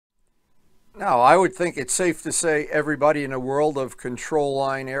Now, I would think it's safe to say everybody in the world of control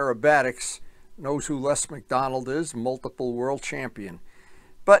line aerobatics knows who Les McDonald is, multiple world champion.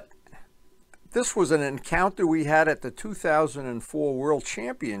 But this was an encounter we had at the 2004 World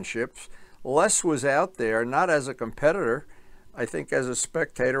Championships. Les was out there, not as a competitor, I think as a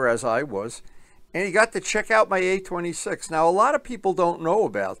spectator, as I was, and he got to check out my A26. Now, a lot of people don't know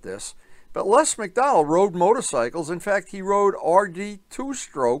about this, but Les McDonald rode motorcycles. In fact, he rode RD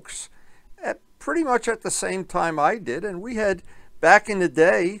two-strokes pretty much at the same time I did, and we had, back in the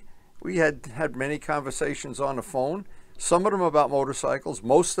day, we had many conversations on the phone, some of them about motorcycles,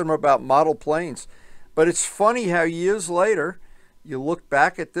 most of them about model planes. But it's funny how years later, you look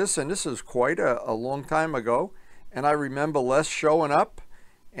back at this, and this is quite a long time ago, and I remember Les showing up,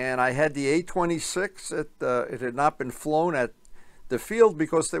 and I had the A26. It had not been flown at the field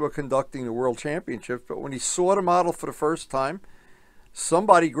because they were conducting the World Championships, but when he saw the model for the first time,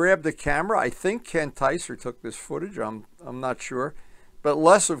 somebody grabbed the camera. I think Ken Tyser took this footage. I'm not sure. But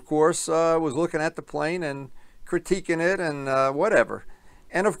Les, of course, was looking at the plane and critiquing it and whatever.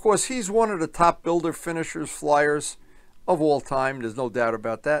 And, of course, he's one of the top builder, finishers, flyers of all time. There's no doubt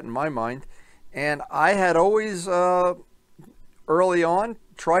about that in my mind. And I had always, early on,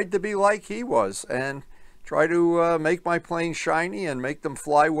 tried to be like he was and try to make my planes shiny and make them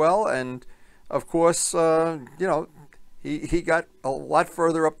fly well. And, of course, you know, he got a lot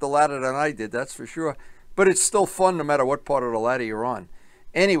further up the ladder than I did, that's for sure. But it's still fun no matter what part of the ladder you're on.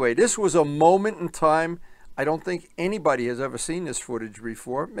 Anyway, this was a moment in time. I don't think anybody has ever seen this footage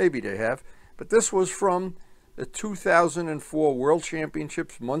before. Maybe they have. But this was from the 2004 World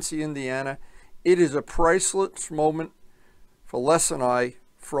Championships, Muncie, Indiana. It is a priceless moment for Les and I,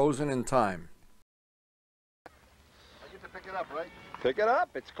 frozen in time. I get to pick it up, right? Pick it up.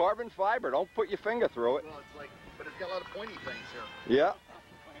 It's carbon fiber. Don't put your finger through it. Well, it's like, but it's got a lot of pointy things here. Yeah.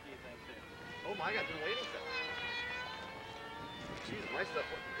 Oh my, I got the waiting set. Jeez, my stuff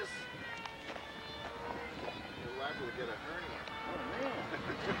like this. You're liable to get a hernia. Oh man.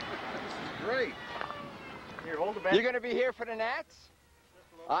 This is great. Here, hold it back. You're going to be here for the Nats?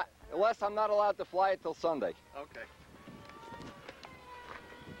 Les, I'm not allowed to fly it till Sunday. Okay.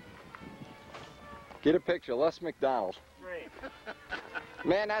 Get a picture. Les McDonald. Great.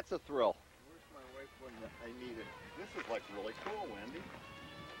 Man, that's a thrill. Where's my wife when I need it? This is like really cool, Wendy.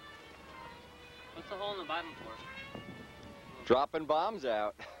 What's the hole in the bottom for? Dropping bombs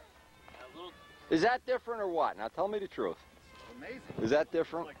out. Is that different or what? Now tell me the truth. It's amazing. Is that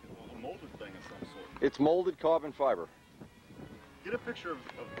different? It's like a molded thing of some sort. It's molded carbon fiber. Get a picture of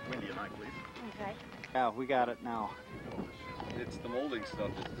Wendy and I, please. Okay. Yeah, we got it now. It's the molding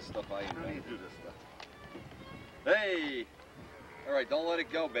stuff. It's the stuff I How do you invented. do this stuff? Hey! All right, don't let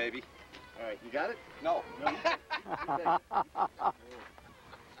it go, baby. All right, you got it? No. No. You take it.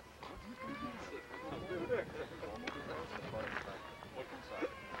 Look inside.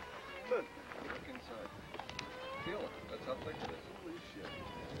 Good. Look inside. Feel it. That's how thick it is. Holy shit.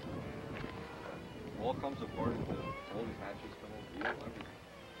 All comes apart into all these hatches come over the everything.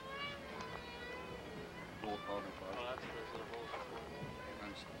 Full carbon fiber. Oh, that's those little holes.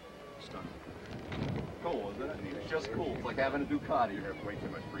 I'm stunned. Cool, isn't it? It's just cool. It's like having a Ducati. You have way too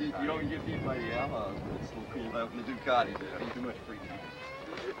much free time. You don't get beat by the Yamaha. It's still cool having the Ducati. You have too much free time.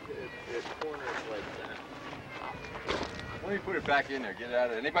 It corners like that. Let me put it back in there. Get it out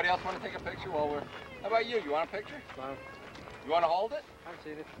of there. Anybody else want to take a picture while we're... How about you? You want a picture? Fine. You want to hold it? I've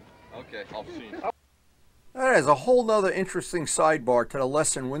seen it. Okay, I'll see you. That is a whole nother interesting sidebar to the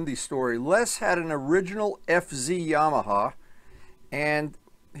Les and Wendy story. Les had an original FZ Yamaha, and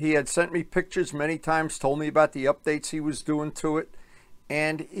he had sent me pictures many times, told me about the updates he was doing to it,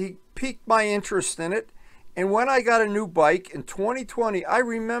 and he piqued my interest in it. And when I got a new bike in 2020, I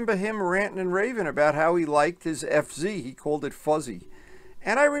remember him ranting and raving about how he liked his FZ. He called it fuzzy.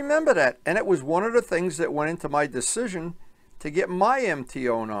 And I remember that, and it was one of the things that went into my decision to get my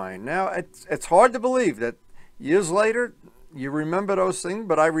MT-09. Now, it's hard to believe that years later, you remember those things,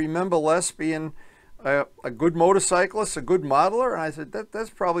 but I remember Les being a good motorcyclist, a good modeler, and I said,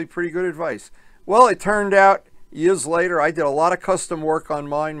 that's probably pretty good advice. Well, it turned out years later, I did a lot of custom work on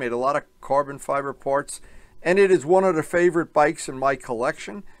mine, made a lot of carbon fiber parts, and it is one of the favorite bikes in my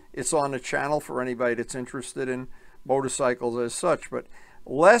collection. It's on the channel for anybody that's interested in motorcycles as such. But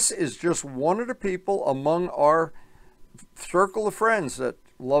Les is just one of the people among our circle of friends that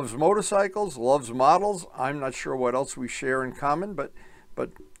loves motorcycles, loves models. I'm not sure what else we share in common, but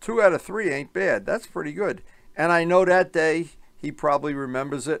 2 out of 3 ain't bad. That's pretty good. And I know that day he probably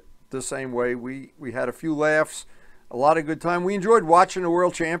remembers it the same way. We had a few laughs, a lot of good time. We enjoyed watching the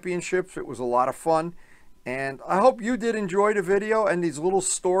World Championships. It was a lot of fun. And I hope you did enjoy the video and these little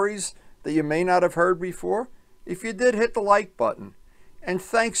stories that you may not have heard before? If you did, hit the like button. And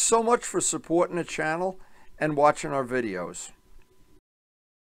thanks so much for supporting the channel and watching our videos.